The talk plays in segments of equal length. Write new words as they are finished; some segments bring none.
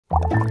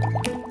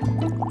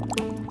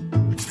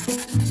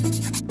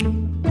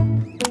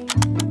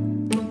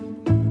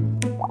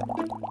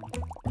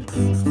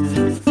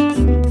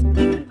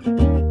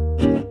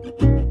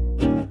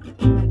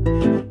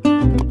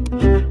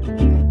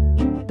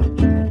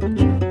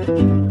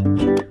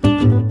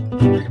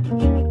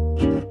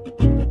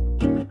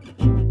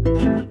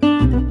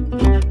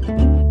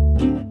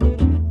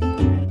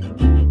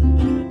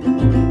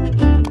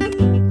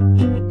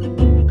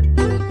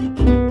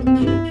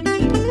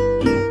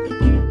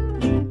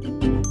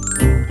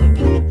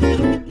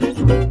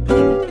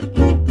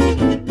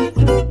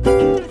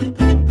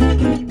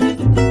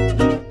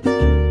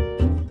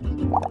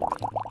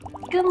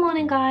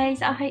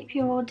I hope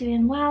you're all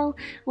doing well.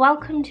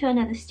 Welcome to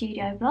another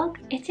studio vlog.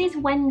 It is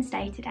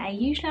Wednesday today.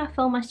 Usually I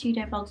film my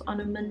studio vlogs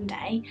on a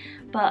Monday,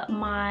 but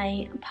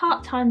my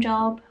part-time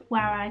job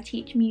where I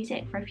teach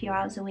music for a few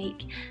hours a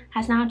week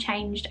has now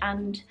changed,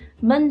 and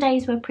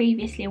Mondays were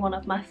previously one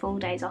of my full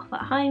days off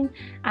at home,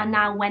 and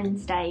now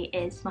Wednesday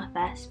is my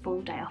first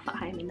full day off at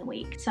home in the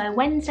week. So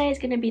Wednesday is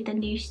going to be the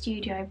new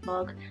studio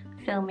vlog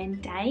filming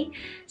day,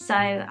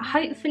 so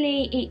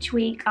hopefully each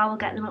week I will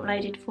get them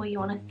uploaded for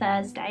you on a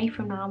Thursday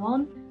from now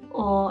on,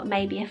 or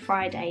maybe a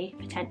Friday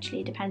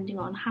potentially, depending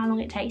on how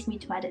long it takes me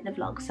to edit the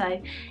vlog. So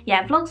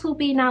yeah, vlogs will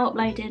be now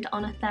uploaded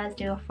on a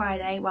Thursday or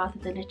Friday rather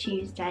than a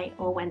Tuesday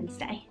or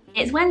Wednesday.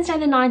 It's Wednesday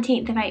the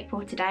 19th of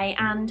April today,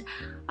 and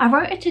I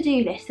wrote a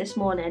to-do list this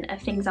morning of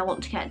things I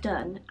want to get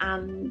done,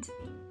 and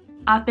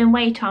I've been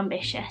way too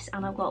ambitious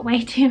and I've got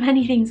way too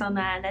many things on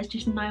there. There's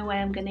just no way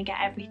I'm going to get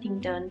everything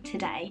done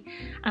today,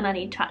 and I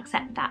need to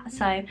accept that.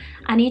 So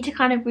I need to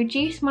kind of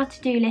reduce my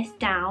to-do list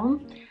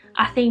down.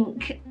 I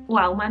think,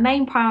 well, my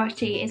main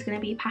priority is going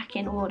to be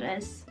packing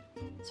orders.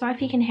 Sorry if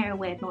you can hear a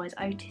weird noise.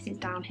 Otis is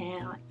down here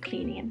like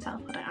cleaning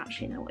himself. I don't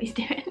actually know what he's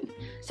doing.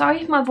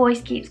 Sorry if my voice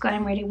keeps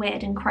going really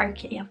weird and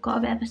croaky. I've got a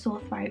bit of a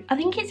sore throat. I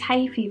think it's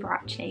hay fever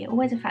actually. It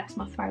always affects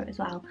my throat as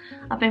well.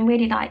 I've been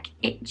really like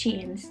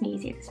itchy and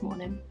sneezy this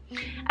morning.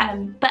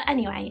 But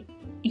anyway,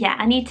 yeah,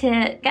 I need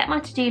to get my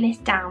to-do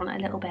list down a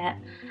little bit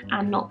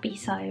and not be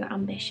so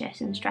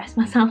ambitious and stress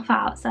myself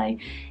out. So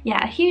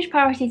yeah, a huge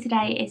priority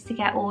today is to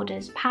get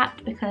orders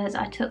packed, because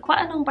I took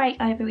quite a long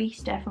break over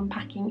Easter from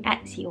packing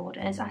Etsy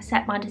orders. I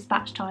set my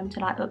dispatch time to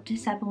like up to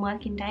 7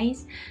 working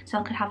days so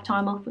I could have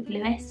time off with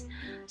Lewis.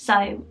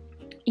 So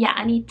yeah,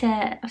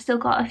 I've still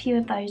got a few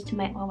of those to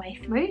make my way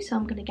through, so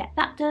I'm going to get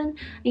that done.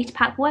 I need to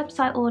pack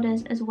website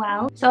orders as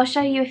well, so I'll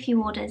show you a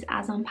few orders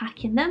as I'm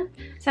packing them.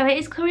 So it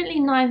is currently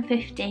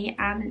 9:50,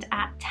 and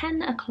at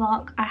 10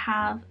 o'clock I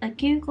have a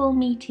Google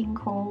meeting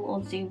call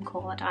or Zoom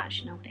call, I don't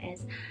actually know what it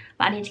is,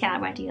 but I need to get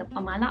that ready up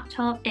on my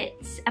laptop.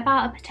 It's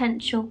about a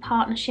potential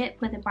partnership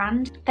with a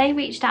brand. They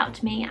reached out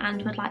to me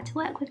and would like to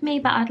work with me,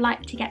 but I'd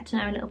like to get to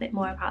know a little bit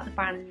more about the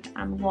brand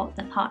and what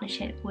the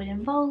partnership would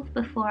involve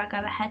before I go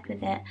ahead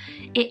with it.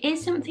 It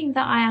is something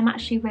that I am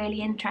actually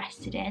really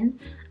interested in.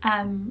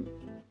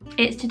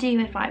 It's to do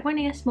with like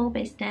running a small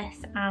business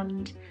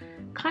and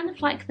kind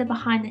of like the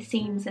behind the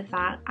scenes of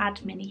that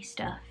admin-y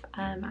stuff.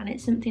 And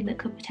it's something that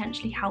could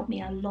potentially help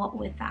me a lot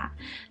with that.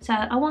 So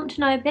I want to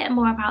know a bit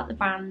more about the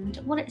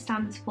brand, what it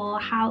stands for,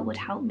 how it would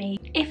help me,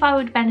 if I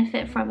would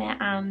benefit from it,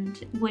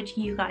 and would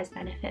you guys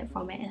benefit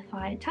from it if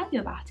I tell you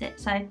about it.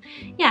 So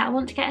yeah, I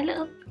want to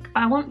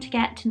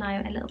get to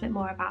know a little bit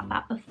more about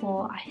that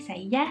before I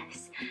say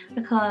yes,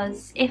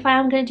 because if I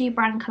am going to do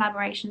brand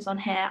collaborations on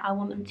here, I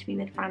want them to be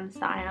with brands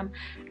that I am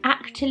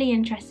actually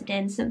interested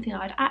in, something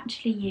I'd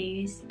actually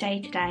use day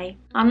to day.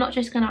 I'm not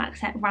just going to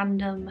accept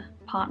random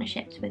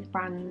partnerships with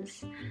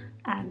brands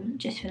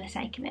just for the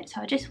sake of it. So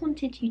I just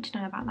wanted you to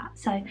know about that.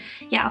 So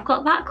yeah, I've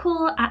got that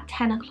call at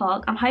 10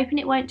 o'clock. I'm hoping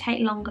it won't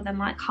take longer than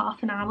like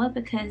half an hour,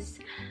 because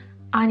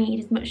I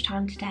need as much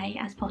time today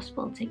as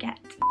possible to get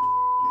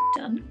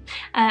done.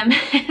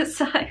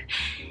 So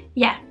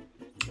yeah,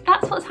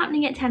 that's what's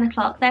happening at 10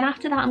 o'clock. Then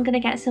after that I'm going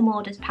to get some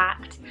orders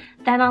packed.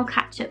 Then I'll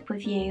catch up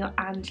with you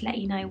and let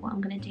you know what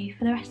I'm going to do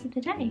for the rest of the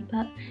day.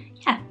 But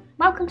yeah,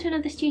 welcome to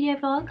another studio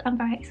vlog. I'm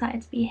very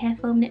excited to be here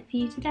filming it for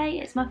you today.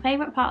 It's my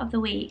favourite part of the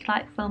week,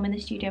 like filming the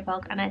studio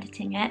vlog and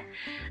editing it.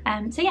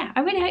 So yeah,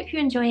 I really hope you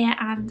enjoy it,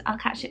 and I'll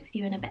catch up with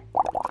you in a bit.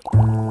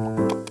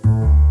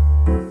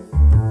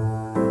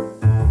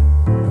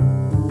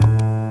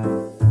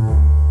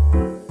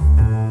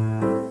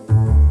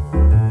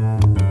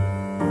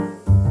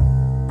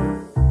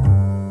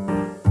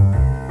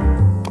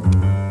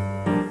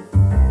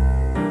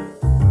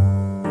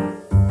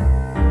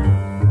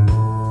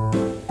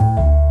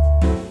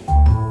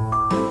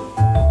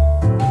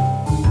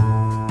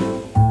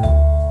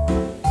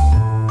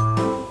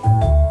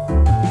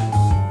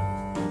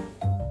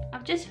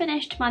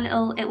 Finished my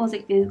little, it was a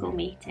Google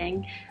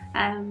meeting,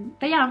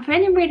 but yeah, I'm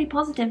feeling really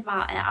positive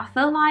about it. I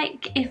feel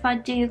like if I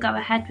do go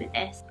ahead with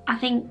this, I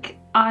think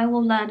I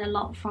will learn a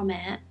lot from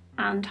it,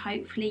 and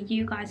hopefully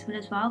you guys will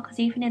as well, because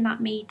even in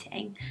that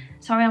meeting,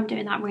 sorry I'm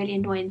doing that really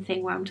annoying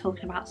thing where I'm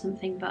talking about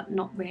something but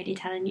not really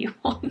telling you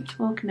what I'm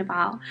talking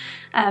about,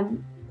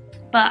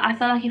 but I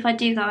feel like if I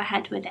do go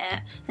ahead with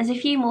it, there's a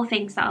few more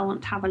things that I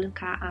want to have a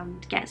look at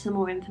and get some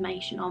more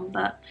information on.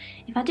 But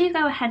if I do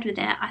go ahead with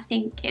it, I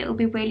think it will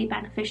be really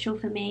beneficial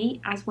for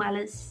me as well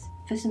as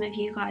for some of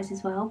you guys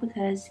as well,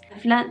 because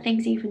I've learnt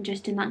things even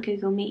just in that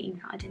Google meeting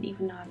that I didn't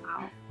even know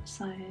about.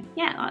 So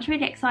yeah, that's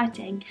really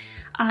exciting.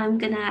 I'm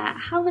gonna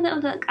have a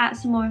little look at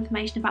some more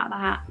information about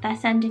that. They're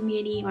sending me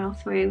an email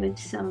through with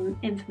some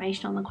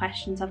information on the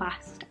questions I've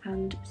asked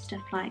and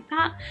stuff like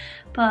that.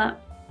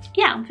 But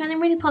yeah, I'm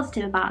feeling really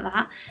positive about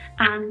that.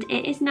 And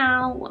it is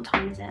now, what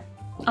time is it?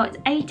 Oh, it's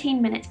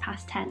 18 minutes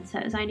past 10, so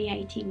it was only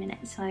 18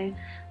 minutes, so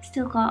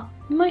still got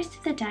most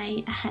of the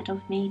day ahead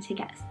of me to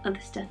get other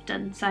stuff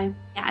done. So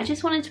yeah, I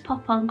just wanted to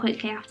pop on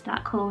quickly after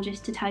that call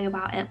just to tell you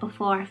about it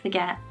before I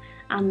forget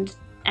and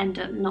end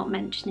up not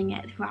mentioning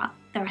it throughout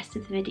the rest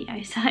of the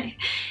video. So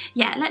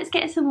yeah, let's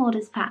get some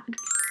orders packed.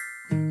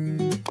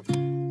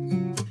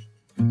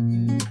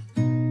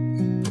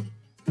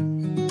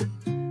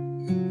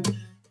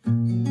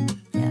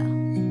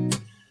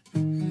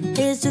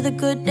 Here's to the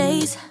good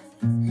days,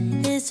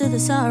 here's to the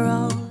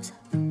sorrows.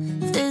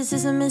 If this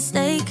is a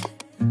mistake,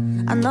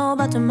 I know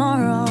about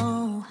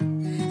tomorrow.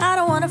 I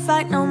don't wanna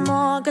fight no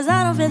more, cause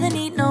I don't feel the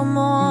need no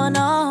more,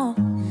 no.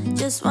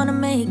 Just wanna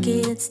make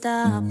it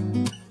stop.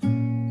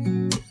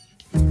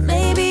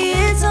 Maybe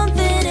it's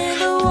something in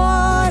the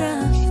water,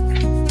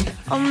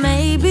 or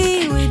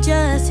maybe we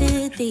just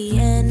hit the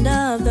end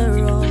of the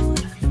road.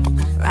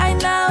 Right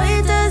now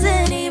it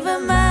doesn't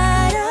even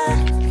matter.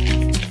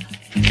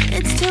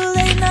 It's too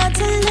late not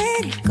to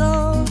let it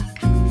go.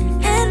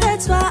 And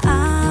that's why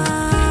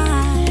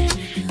I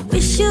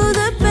wish you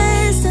the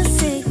best and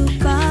say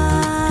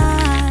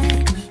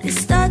goodbye. You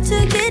start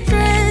to get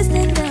dressed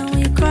and then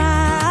we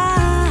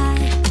cry,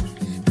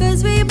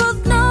 cause we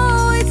both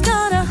know it's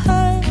gonna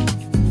hurt,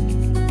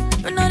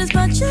 but not as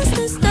much as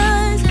this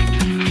does.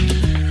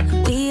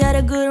 We had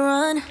a good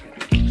run,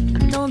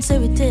 don't say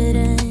we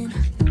didn't.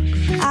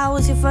 I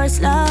was your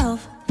first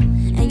love,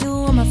 and you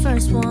were my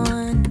first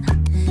one.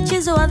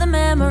 Cheers to all the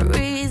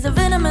memories, the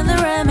venom and the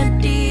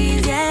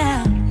remedies,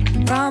 yeah.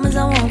 Promise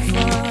I won't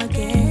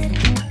forget,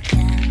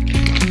 yeah.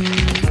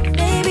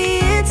 Maybe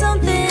it's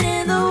something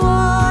in the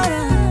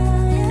water,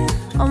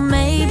 or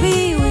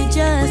maybe we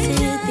just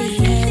hit the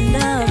end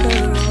of the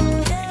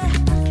road.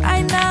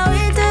 Right now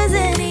it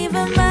doesn't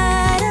even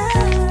matter.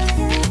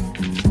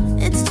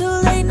 It's too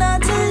late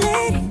not to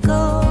let it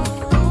go.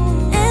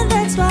 And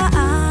that's why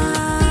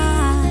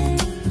I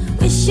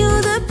wish you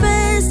the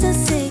best and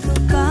say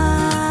goodbye.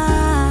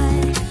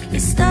 We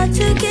start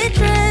to get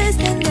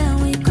dressed and then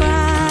we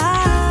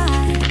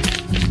cry,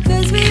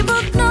 cause we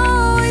both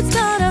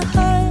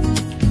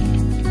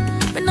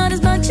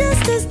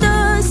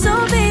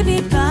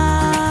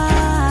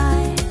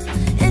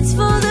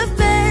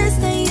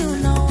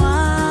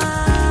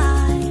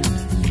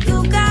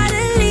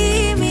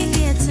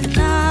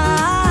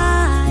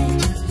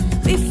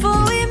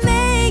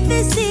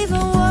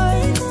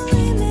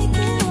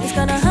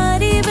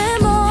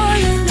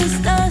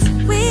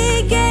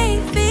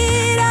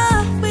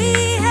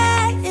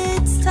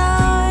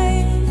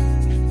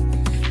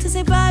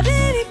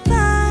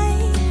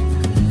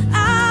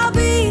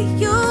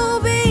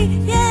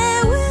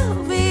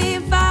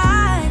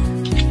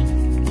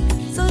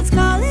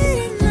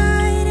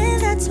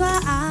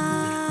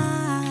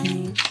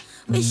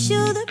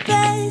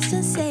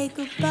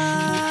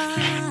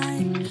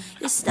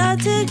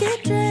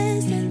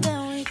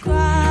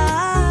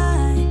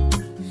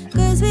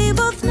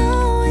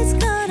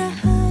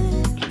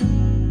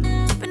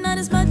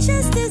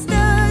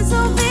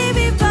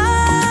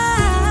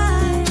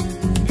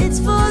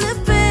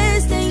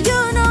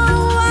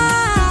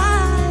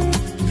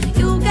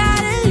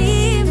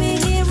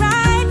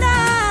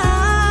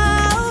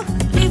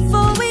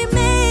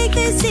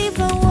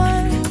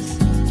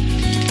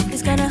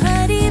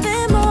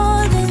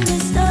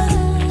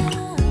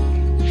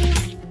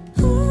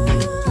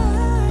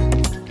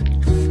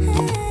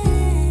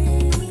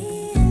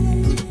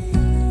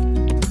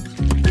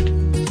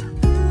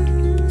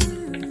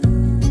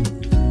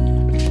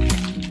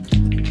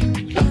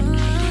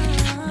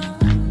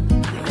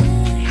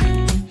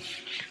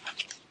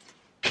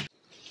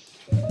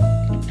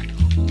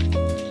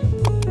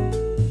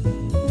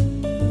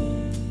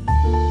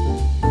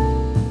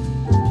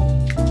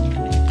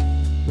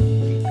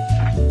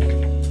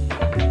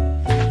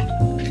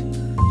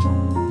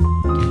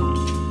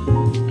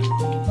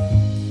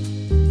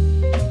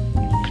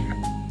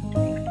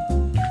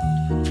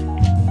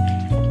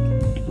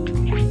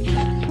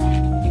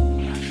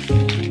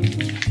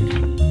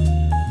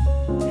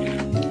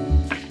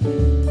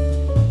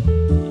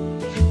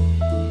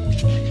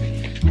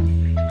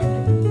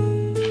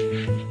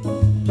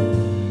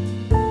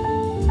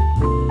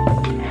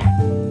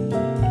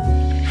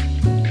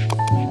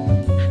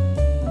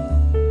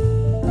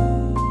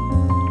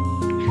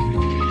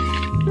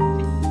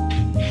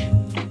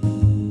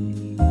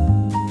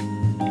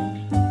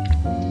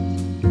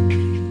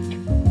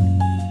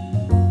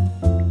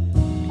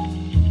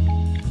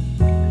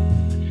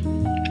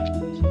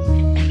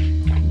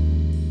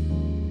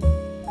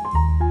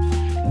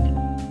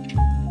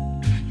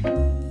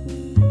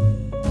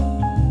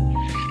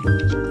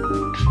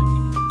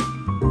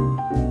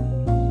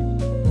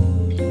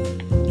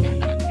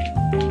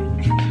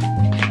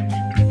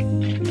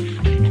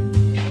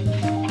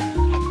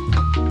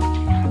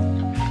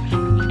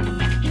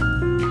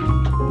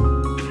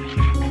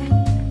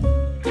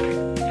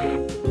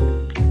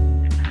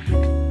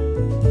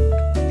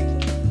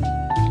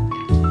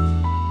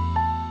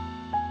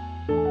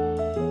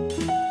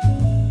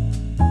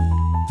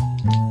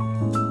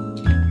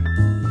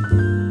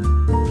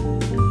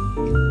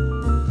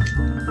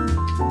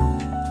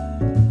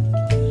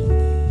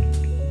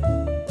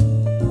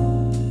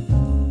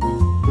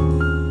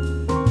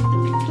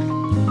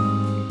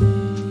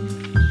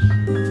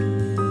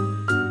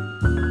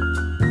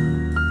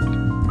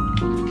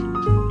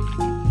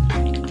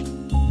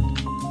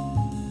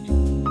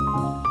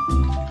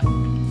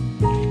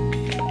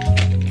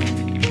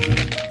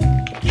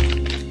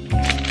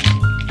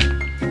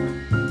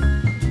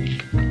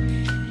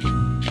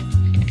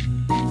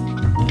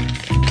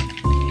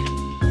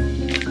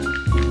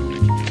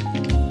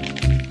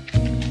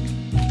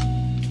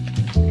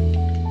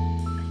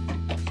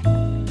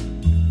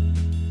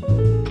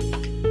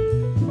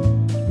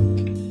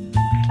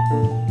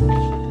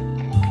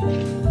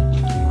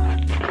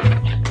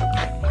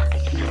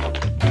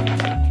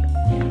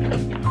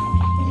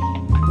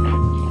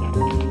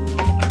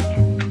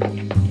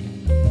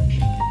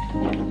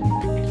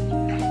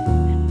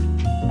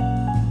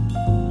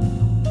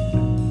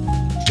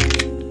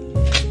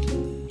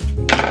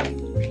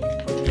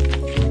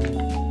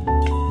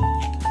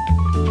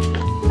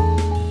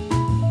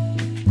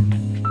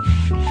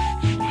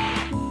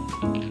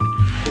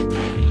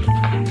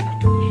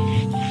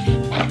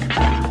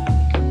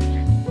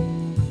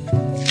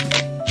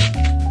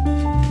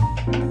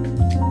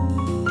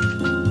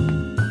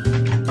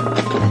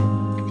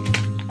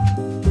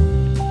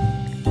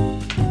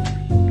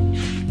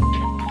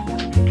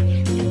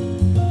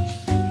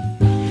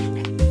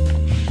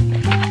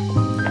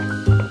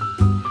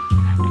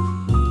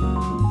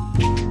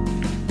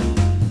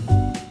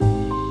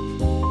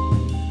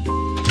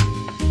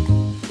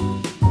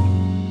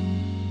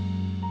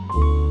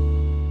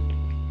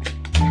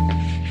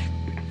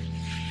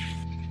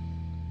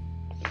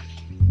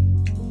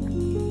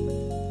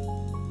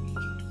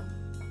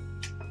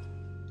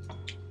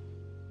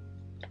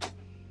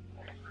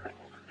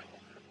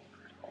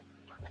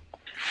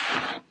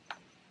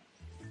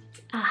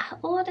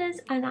orders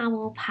are now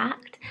all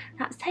packed.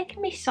 That's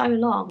taken me so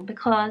long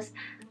because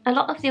a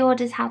lot of the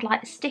orders had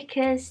like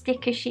stickers,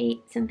 sticker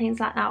sheets and things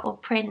like that, or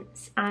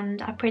prints,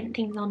 and I print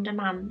things on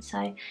demand, so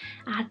I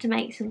had to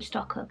make some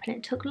stock up and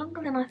it took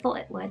longer than I thought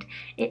it would.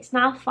 It's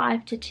now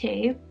 5 to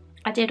 2.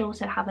 I did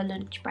also have a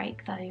lunch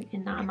break though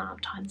in that amount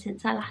of time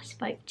since I last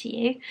spoke to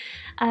you.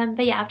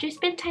 But yeah, I've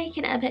just been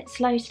taking it a bit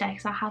slow today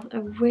because I have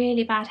a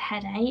really bad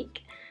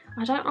headache.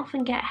 I don't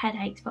often get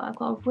headaches, but I've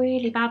got a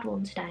really bad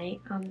one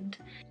today,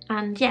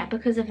 and yeah,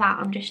 because of that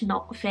I'm just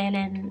not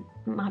feeling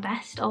my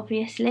best,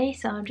 obviously,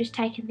 so I'm just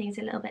taking things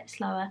a little bit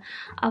slower.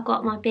 I've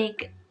got my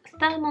big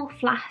thermal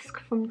flask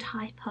from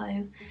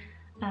Typo.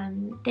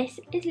 This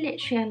is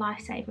literally a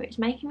lifesaver. It's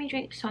making me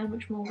drink so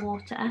much more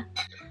water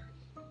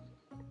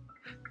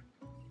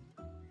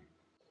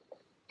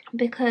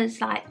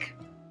because, like,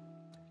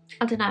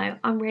 I don't know,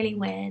 I'm really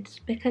weird.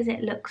 Because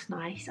it looks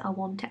nice, I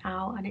want it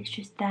out, and it's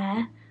just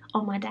there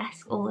on my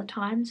desk all the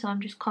time, so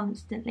I'm just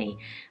constantly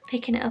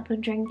picking it up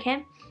and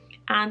drinking.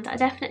 And I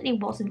definitely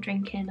wasn't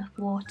drinking enough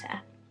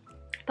water,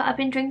 but I've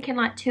been drinking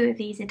like 2 of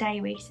these a day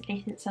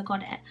recently since I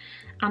got it,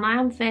 and I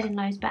am feeling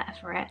loads better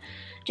for it.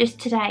 Just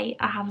today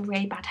I have a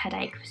really bad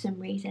headache for some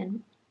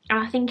reason, and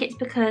I think it's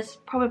because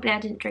probably I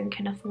didn't drink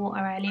enough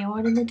water earlier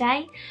on in the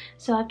day,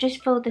 so I've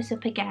just filled this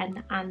up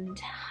again and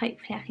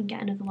hopefully I can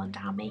get another one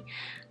down me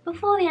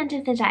before the end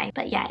of the day.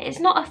 But yeah, it's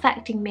not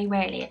affecting me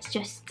really, it's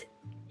just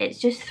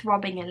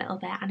throbbing a little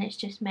bit, and it's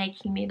just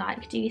making me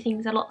like do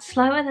things a lot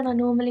slower than I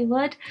normally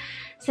would.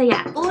 So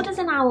yeah, orders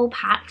are now all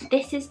packed.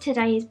 This is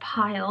today's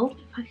pile,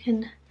 if I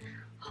can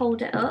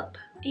hold it up.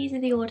 These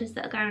are the orders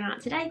that are going out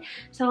today,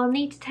 so I'll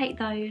need to take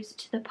those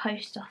to the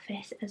post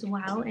office as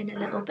well in a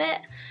little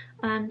bit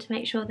to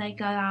make sure they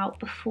go out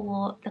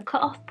before the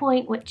cut-off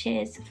point, which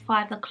is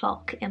 5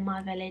 o'clock in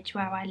my village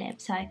where I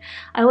live. So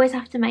I always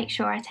have to make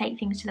sure I take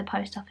things to the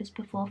post office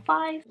before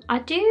 5. I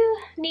do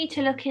need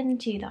to look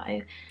into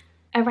though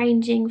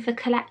arranging for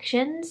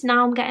collections.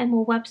 Now I'm getting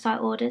more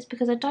website orders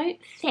because I don't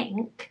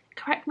think,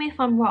 correct me if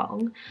I'm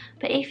wrong,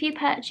 but if you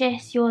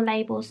purchase your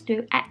labels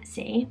through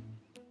Etsy,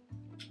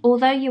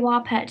 although you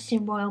are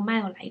purchasing Royal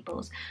Mail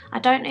labels, I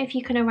don't know if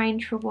you can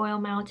arrange for Royal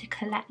Mail to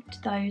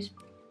collect those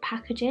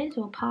packages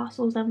or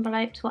parcels,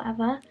 envelopes,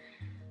 whatever.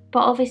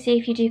 But obviously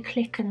if you do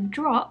click and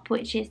drop,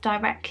 which is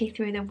directly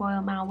through the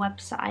Royal Mail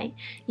website,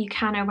 you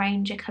can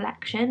arrange a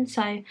collection.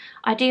 So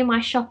I do my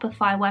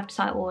Shopify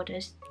website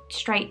orders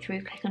straight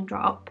through click and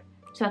drop,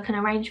 so I can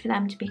arrange for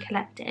them to be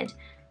collected.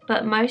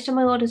 But most of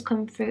my orders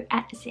come through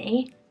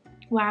Etsy,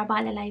 where I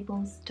buy the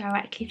labels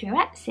directly through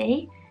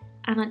Etsy,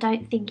 and I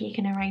don't think you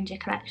can arrange a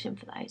collection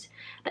for those.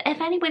 But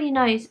if anybody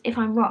knows if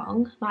I'm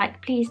wrong,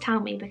 like, please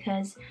tell me,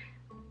 because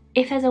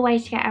if there's a way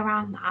to get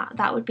around that,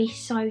 that would be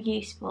so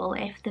useful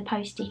if the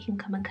postie can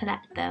come and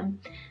collect them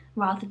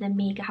rather than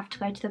me have to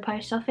go to the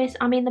post office.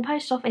 I mean, the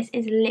post office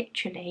is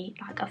literally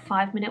like a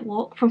 5-minute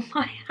walk from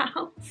my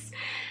house,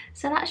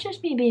 so that's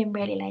just me being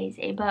really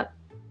lazy, but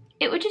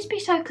it would just be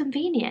so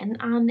convenient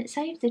and it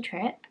saves the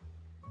trip.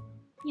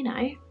 You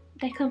know,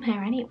 they come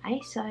here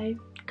anyway, so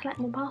collect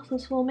my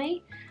parcels for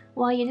me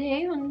while you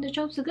do, and the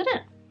jobs are good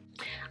at.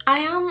 I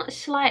am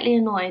slightly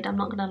annoyed, I'm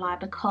not gonna lie,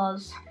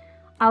 because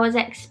I was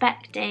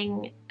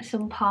expecting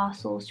some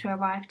parcels to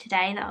arrive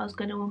today that I was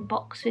going to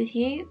unbox with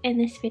you in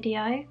this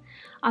video.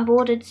 I've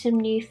ordered some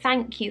new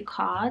thank you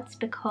cards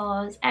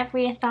because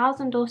every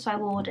 1,000 or so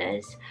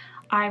orders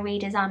I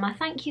redesign my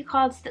thank you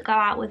cards that go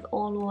out with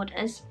all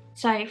orders.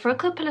 So for a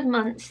couple of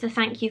months the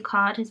thank you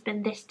card has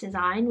been this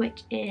design,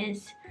 which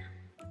is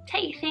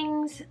take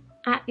things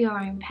at your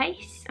own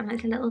pace, and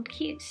it's a little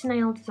cute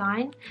snail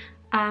design.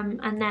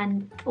 And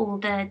then all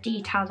the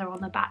details are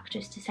on the back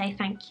just to say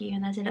thank you,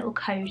 and there's a little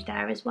code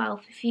there as well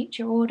for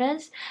future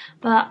orders.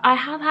 But I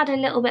have had a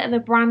little bit of a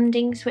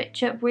branding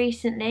switch up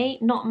recently,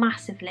 not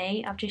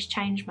massively. I've just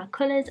changed my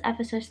colours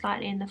ever so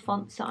slightly in the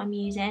fonts that I'm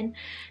using.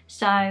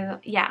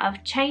 So yeah,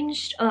 I've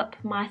changed up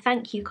my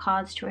thank you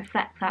cards to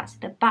reflect that, so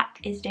the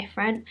back is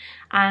different,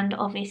 and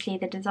obviously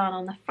the design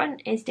on the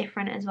front is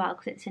different as well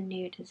because it's a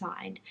new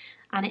design,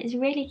 and it's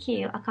really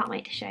cute. I can't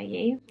wait to show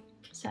you.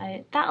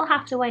 So that'll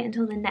have to wait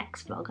until the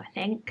next vlog, I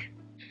think.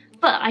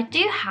 But I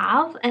do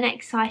have an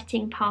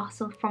exciting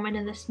parcel from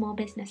another small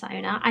business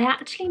owner. I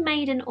actually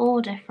made an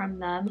order from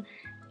them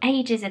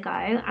ages ago,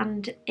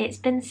 and it's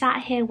been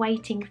sat here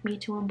waiting for me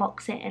to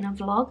unbox it in a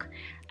vlog.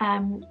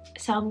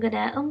 So I'm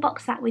gonna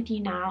unbox that with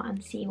you now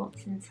and see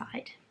what's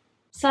inside.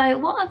 So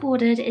what I've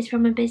ordered is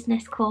from a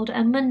business called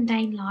A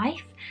Mundane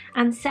Life,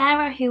 and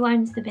Sarah, who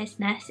owns the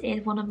business,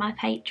 is one of my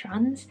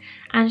patrons,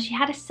 and she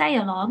had a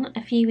sale on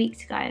a few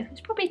weeks ago. It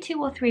was probably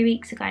 2 or 3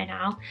 weeks ago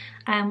now,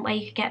 where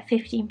you could get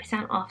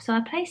 15% off. So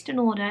I placed an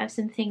order of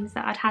some things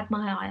that I'd had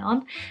my eye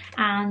on,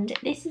 and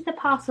this is the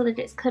parcel that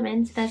it's come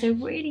in. So there's a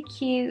really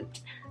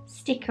cute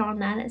sticker on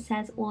there that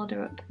says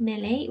Order Up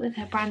Millie with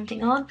her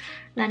branding on.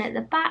 Then at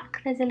the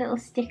back there's a little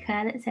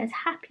sticker that says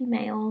Happy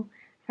Mail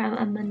from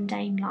A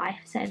Mundane Life.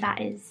 So that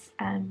is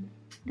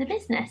the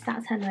business,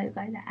 that's her logo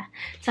there.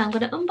 So I'm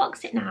going to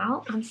unbox it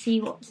now and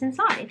see what's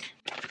inside.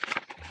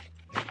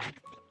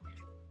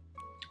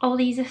 Oh,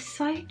 these are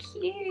so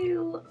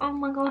cute. Oh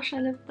my gosh, I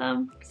love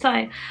them.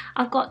 So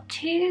I've got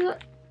 2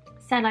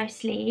 cello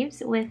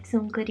sleeves with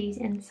some goodies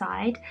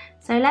inside.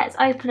 So let's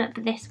open up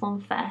this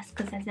one first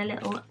because there's a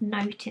little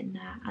note in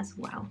there as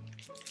well.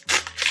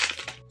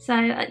 So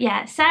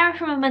yeah, Sarah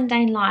from A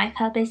Mundane Life,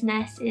 her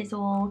business is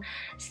all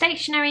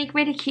stationery,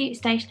 really cute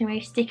stationery,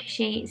 sticker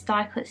sheets,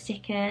 die cut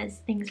stickers,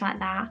 things like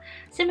that.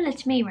 Similar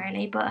to me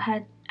really, but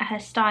her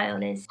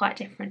style is quite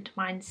different to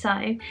mine.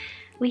 So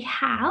we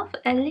have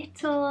a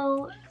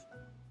little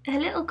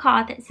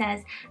card that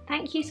says,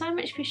 "Thank you so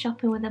much for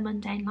shopping with A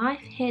Mundane Life.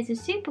 Here's a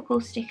super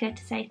cool sticker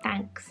to say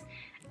thanks."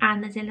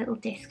 And there's a little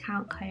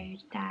discount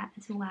code there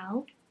as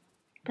well.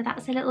 But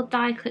that's a little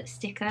die cut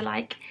sticker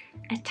like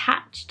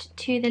attached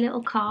to the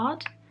little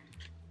card.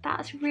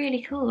 That's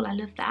really cool, I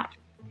love that.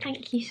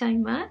 Thank you so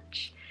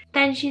much.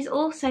 Then she's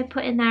also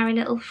put in there a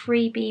little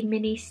freebie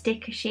mini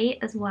sticker sheet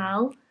as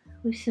well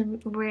with some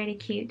really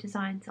cute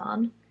designs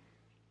on.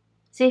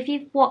 So if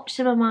you've watched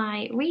some of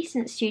my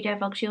recent studio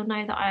vlogs, you'll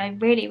know that I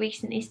really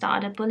recently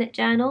started a bullet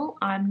journal.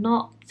 I'm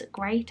not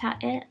great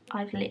at it.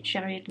 I've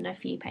literally done a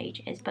few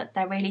pages, but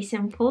they're really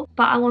simple.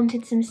 But I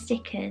wanted some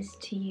stickers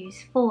to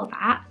use for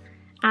that.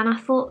 And I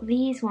thought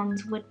these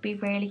ones would be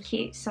really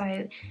cute.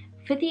 So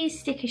for these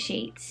sticker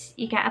sheets,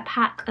 you get a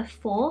pack of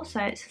 4.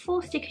 So it's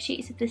 4 sticker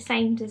sheets of the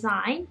same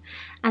design.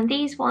 And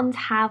these ones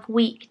have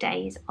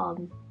weekdays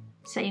on.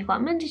 So you've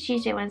got Monday,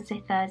 Tuesday,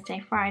 Wednesday, Thursday,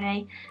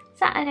 Friday,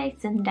 Saturday,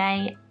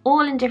 Sunday,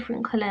 all in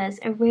different colours,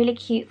 a really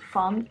cute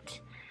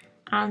font.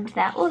 And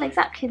they're all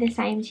exactly the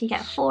same. So you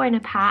get 4 in a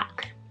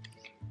pack.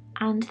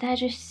 And they're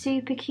just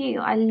super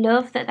cute. I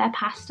love that they're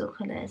pastel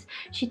colours.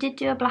 She did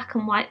do a black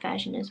and white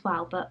version as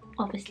well, but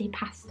obviously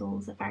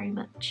pastels are very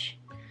much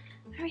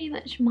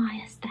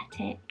my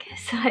aesthetic.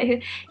 So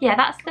yeah,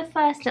 that's the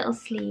first little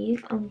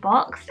sleeve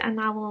unboxed, and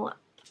now we'll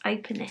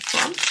open this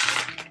one.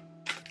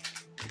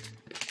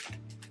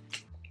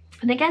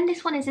 And again,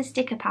 this one is a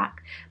sticker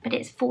pack, but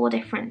it's 4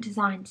 different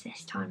designs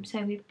this time.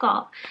 So we've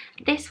got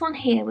this one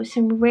here with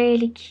some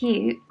really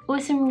cute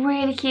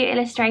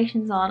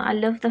illustrations on. I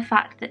love the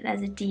fact that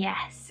there's a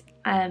DS.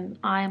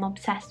 I am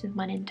obsessed with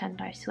my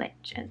Nintendo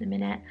Switch at the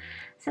minute.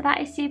 So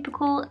that is super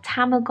cool.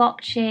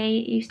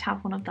 Tamagotchi, used to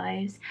have one of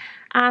those.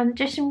 And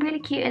just some really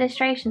cute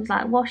illustrations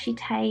like washi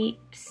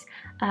tapes,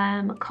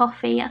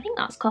 coffee, I think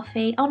that's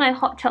coffee. Oh no,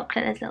 hot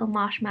chocolate, there's little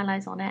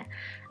marshmallows on it.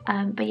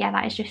 But yeah,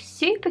 that is just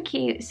super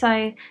cute.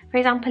 So for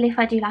example, if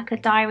I do like a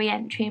diary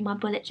entry in my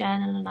bullet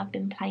journal and I've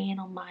been playing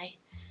on my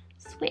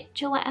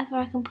Switch or whatever,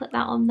 I can put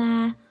that on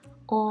there.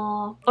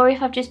 Or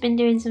if I've just been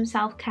doing some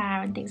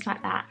self-care and things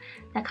like that,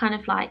 they're kind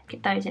of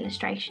like those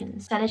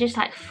illustrations. So they're just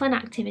like fun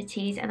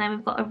activities. And then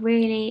we've got a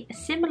really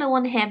similar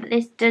one here, but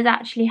this does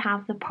actually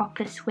have the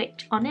proper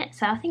Switch on it.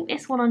 So I think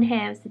this one on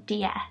here is the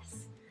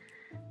DS.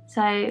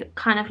 So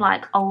kind of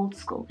like old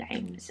school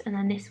games. And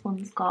then this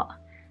one's got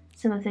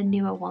some of the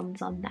newer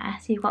ones on there.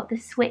 So you've got the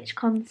Switch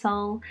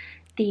console,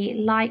 the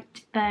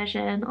light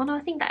version. Oh no,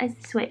 I think that is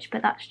the Switch,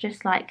 but that's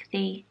just like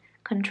the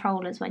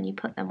controllers when you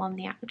put them on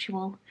the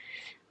actual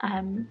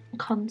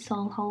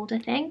console holder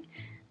thing.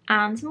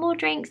 And some more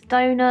drinks,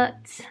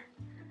 donuts,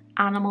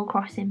 Animal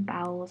Crossing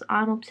bells.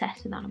 I'm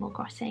obsessed with Animal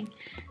Crossing.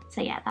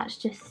 So yeah, that's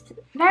just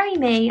very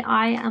me.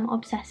 I am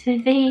obsessed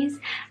with these.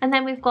 And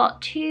then we've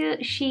got 2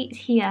 sheets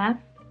here.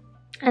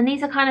 And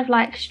these are kind of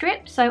like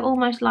strips, so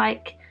almost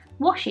like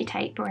washi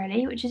tape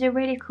really, which is a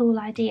really cool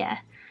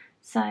idea.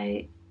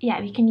 So yeah,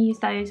 you can use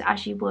those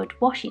as you would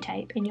washi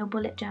tape in your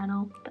bullet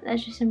journal, but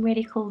there's just some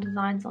really cool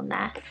designs on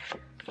there.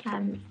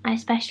 I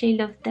especially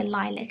love the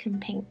lilac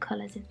and pink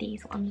colours of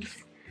these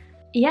ones.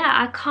 Yeah,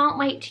 I can't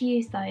wait to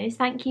use those.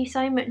 Thank you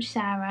so much,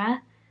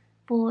 Sarah,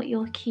 for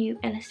your cute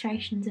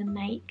illustrations and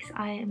makes.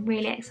 I am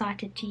really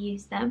excited to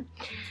use them.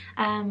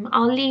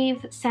 I'll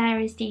leave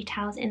Sarah's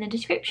details in the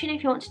description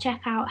if you want to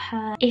check out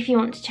her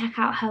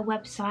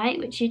website,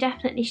 which you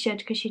definitely should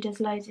because she does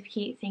loads of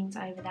cute things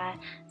over there.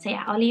 So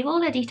yeah, I'll leave all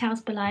the details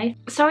below.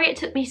 Sorry it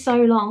took me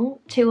so long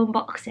to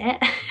unbox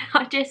it.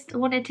 I just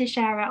wanted to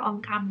share it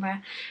on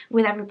camera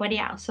with everybody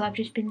else, so I've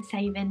just been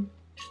saving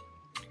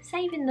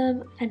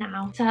them for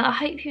now. So I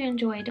hope you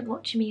enjoyed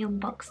watching me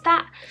unbox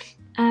that.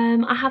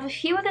 I have a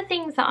few other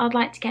things that I'd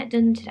like to get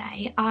done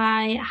today.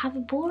 I have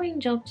a boring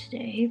job to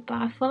do, but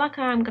I feel like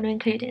I am going to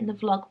include it in the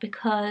vlog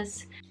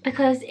because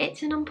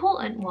it's an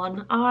important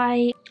one.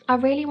 I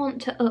really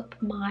want to up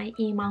my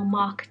email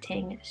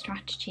marketing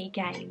strategy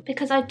game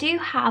because I do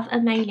have a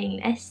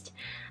mailing list,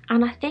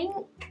 and I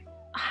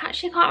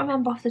actually can't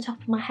remember off the top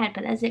of my head,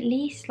 but there's at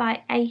least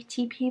like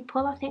 80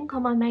 people I think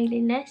on my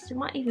mailing list. It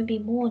might even be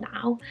more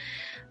now,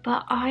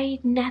 but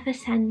I never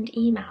send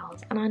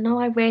emails, and I know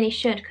I really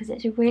should because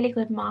it's a really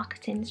good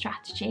marketing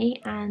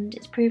strategy and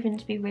it's proven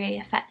to be really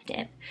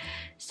effective.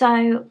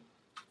 So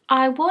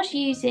I was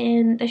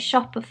using the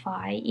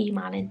Shopify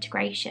email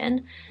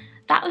integration.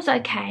 That was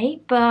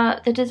okay,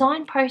 but the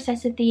design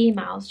process of the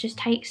emails just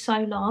takes so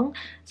long.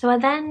 So I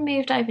then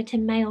moved over to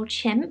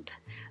MailChimp.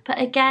 But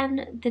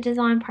again, the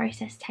design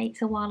process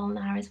takes a while on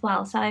there as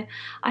well. So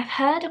I've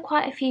heard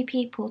quite a few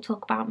people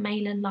talk about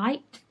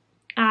MailerLite,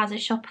 as a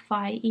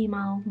Shopify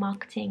email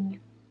marketing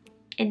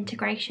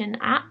integration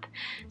app.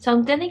 So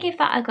I'm going to give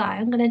that a go.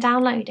 I'm going to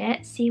download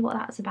it, see what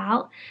that's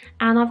about.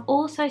 And I've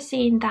also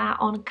seen that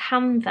on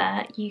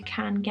Canva you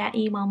can get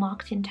email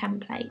marketing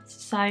templates.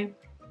 So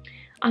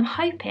I'm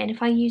hoping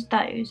if I use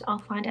those, I'll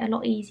find it a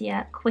lot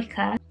easier,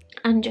 quicker,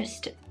 and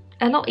just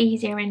a lot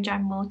easier in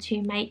general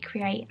to make,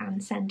 create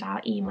and send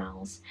out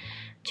emails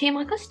to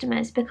my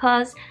customers,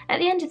 because at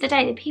the end of the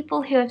day, the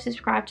people who have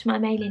subscribed to my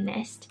mailing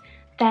list,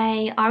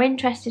 they are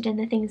interested in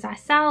the things I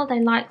sell,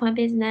 they like my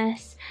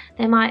business,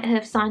 they might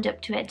have signed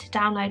up to it to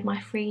download my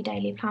free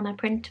daily planner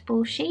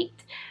printable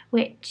sheet,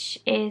 which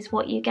is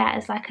what you get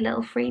as like a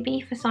little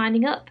freebie for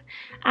signing up.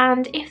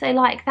 And if they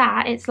like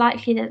that, it's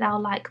likely that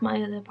they'll like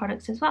my other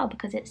products as well,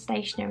 because it's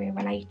stationery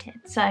related.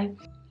 So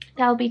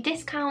there'll be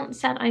discounts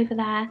sent over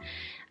there,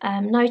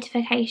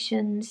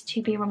 notifications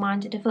to be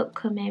reminded of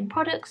upcoming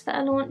products that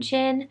are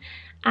launching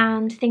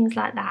and things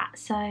like that.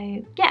 So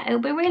yeah, it'll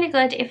be really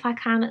good if I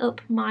can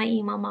up my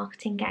email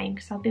marketing game,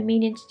 because I've been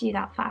meaning to do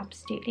that for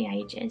absolutely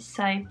ages.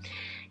 So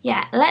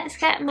yeah, let's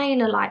get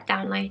MailerLite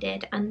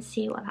downloaded and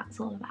see what that's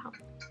all about.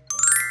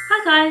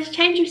 Hi guys,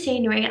 change of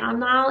scenery. I'm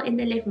now in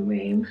the living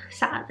room,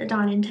 sat at the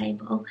dining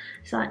table.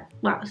 It's like,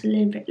 well, it's a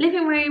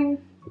living room,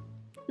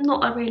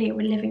 not really a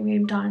living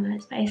room diner.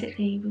 It's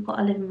basically, we've got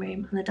a living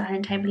room and the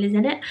dining table is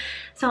in it.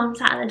 So I'm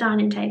sat at the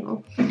dining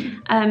table.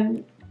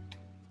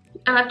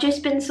 And I've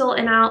just been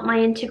sorting out my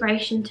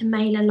integration to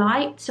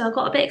MailerLite, so I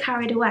got a bit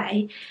carried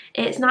away.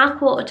 It's now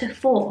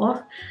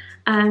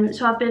 4:45,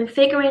 so I've been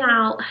figuring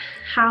out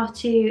how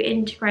to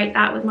integrate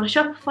that with my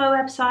Shopify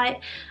website,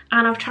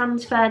 and I've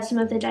transferred some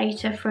of the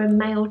data from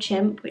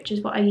MailChimp, which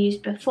is what I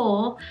used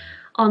before,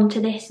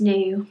 onto this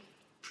new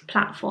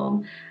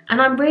platform,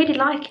 and I'm really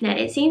liking it.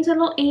 It seems a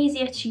lot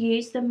easier to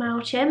use than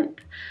MailChimp.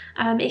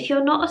 If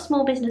you're not a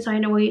small business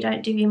owner or you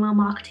don't do email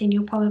marketing,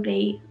 you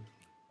probably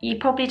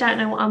don't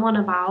know what I'm on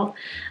about,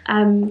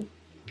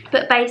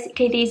 but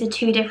basically these are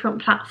two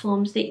different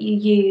platforms that you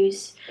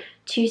use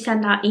to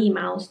send out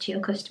emails to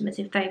your customers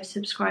if they've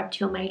subscribed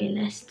to your mailing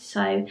list.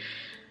 So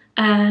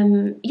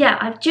yeah,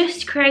 I've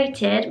just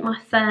created my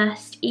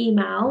first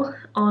email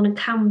on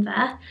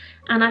Canva,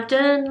 and I've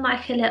done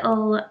like a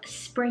little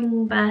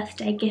spring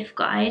birthday gift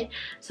guide.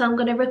 So I'm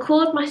going to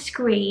record my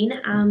screen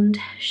and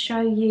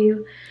show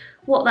you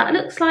what that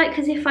looks like,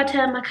 because if I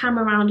turn my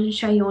camera around and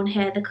show you on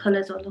here, the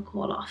colours will look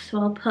all off. So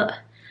I'll put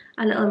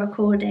a little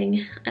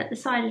recording at the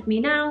side of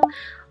me now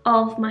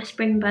of my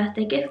spring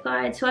birthday gift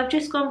guide. So I've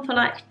just gone for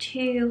like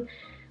 2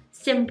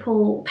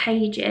 simple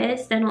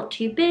pages. They're not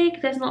too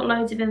big, there's not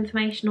loads of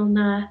information on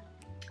there,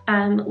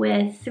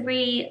 with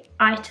 3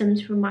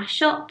 items from my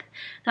shop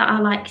that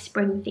are like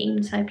spring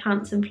themed, so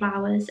plants and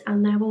flowers,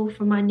 and they're all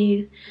from my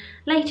new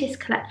latest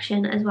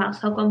collection as well.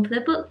 So I've gone for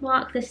the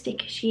bookmark, the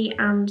sticker sheet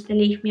and the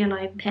leave me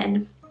alone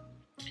pin.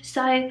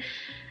 So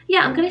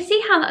yeah, I'm going to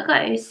see how that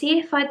goes, see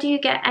if I do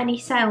get any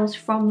sales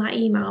from that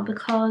email,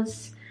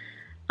 because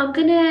I'm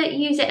going to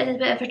use it as a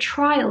bit of a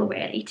trial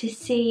really to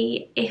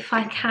see if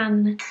I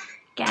can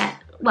get,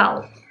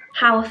 well,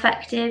 how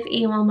effective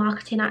email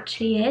marketing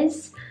actually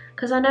is,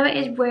 because I know it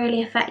is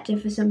really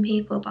effective for some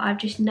people, but I've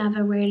just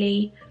never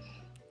really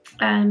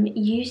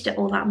used it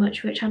all that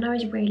much, which I know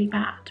is really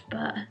bad.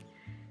 But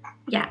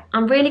yeah,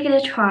 I'm really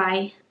going to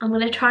try. I'm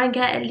going to try and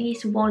get at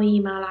least 1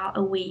 email out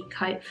a week,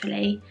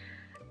 hopefully,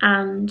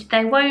 and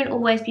they won't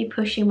always be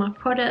pushing my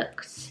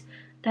products.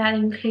 They'll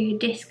include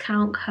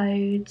discount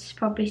codes,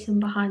 probably some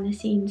behind the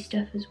scenes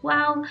stuff as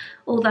well,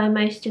 although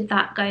most of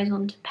that goes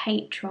on to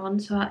Patreon,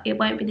 so it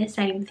won't be the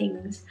same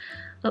things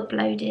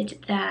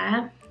uploaded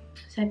there.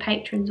 So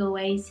Patreon's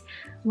always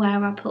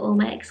where I put all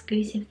my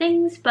exclusive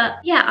things. But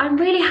yeah, I'm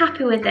really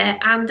happy with it,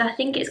 and I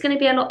think it's going to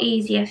be a lot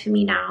easier for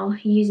me now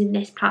using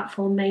this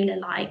platform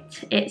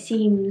MailerLite. It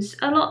seems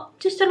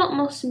just a lot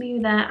more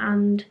smoother,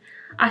 and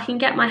I can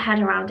get my head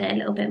around it a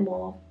little bit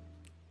more.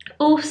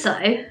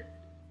 Also,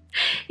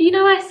 you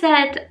know, I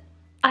said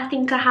I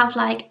think I have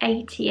like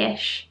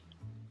 80-ish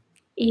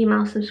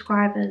email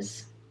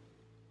subscribers.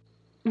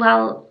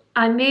 Well,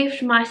 I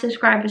moved my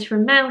subscribers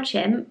from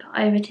MailChimp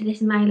over to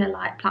this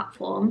MailerLite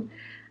platform,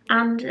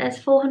 and there's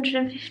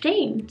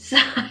 415. So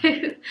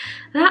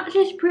that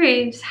just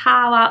proves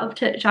how out of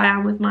touch I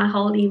am with my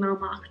whole email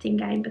marketing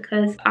game,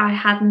 because I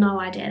had no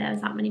idea there was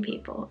that many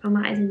people, and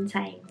that is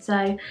insane.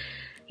 So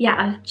yeah,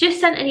 I've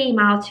just sent an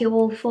email to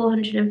all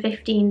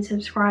 415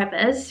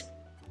 subscribers,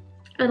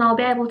 and I'll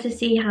be able to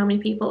see how many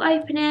people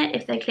open it,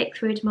 if they click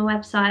through to my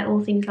website,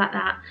 all things like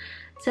that.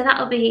 So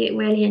that'll be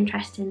really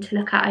interesting to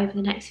look at over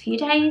the next few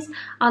days.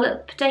 I'll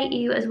update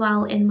you as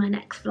well in my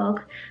next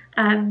vlog.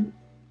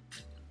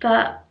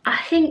 But I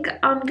think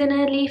I'm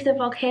gonna leave the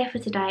vlog here for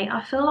today.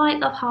 I feel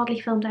like I've hardly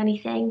filmed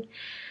anything,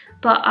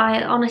 but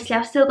honestly,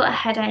 I've still got a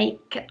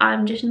headache.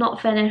 I'm just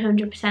not feeling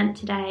 100%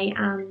 today,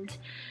 and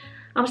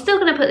I'm still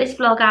gonna put this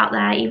vlog out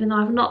there even though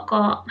I've not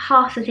got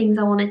half the things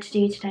I wanted to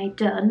do today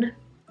done.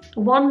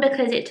 One,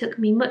 because it took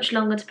me much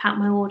longer to pack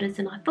my orders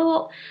than I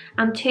thought,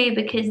 and two,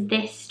 because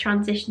this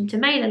transition to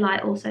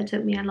MailerLite also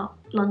took me a lot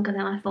longer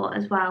than I thought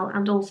as well,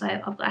 and also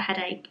I've got a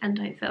headache and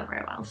don't feel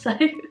very well, so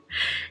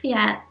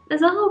yeah,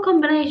 there's a whole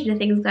combination of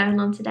things going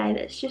on today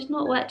that's just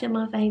not worked in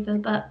my favour.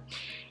 But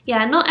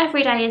yeah, not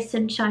every day is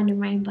sunshine and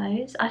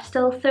rainbows. I've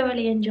still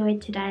thoroughly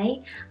enjoyed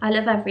today. I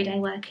love every day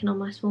working on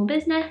my small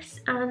business,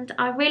 and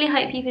I really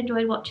hope you've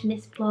enjoyed watching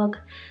this vlog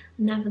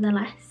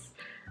nevertheless.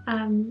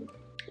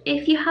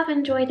 If you have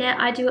enjoyed it,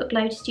 I do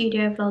upload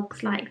studio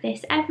vlogs like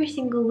this every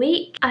single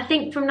week. I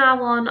think from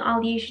now on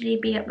I'll usually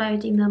be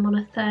uploading them on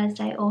a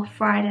Thursday or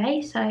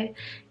Friday, so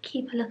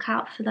keep a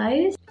lookout for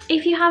those.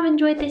 If you have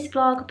enjoyed this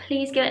vlog,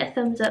 please give it a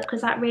thumbs up, because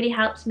that really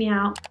helps me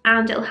out,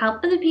 and it'll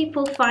help other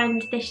people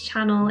find this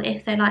channel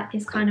if they like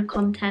this kind of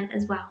content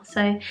as well.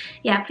 So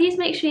yeah, please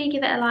make sure you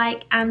give it a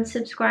like and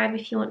subscribe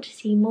if you want to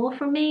see more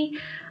from me.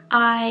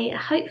 I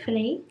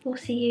hopefully will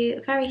see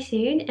you very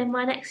soon in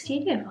my next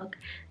studio vlog.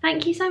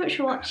 Thank you so much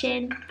for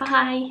watching.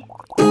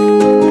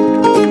 Bye.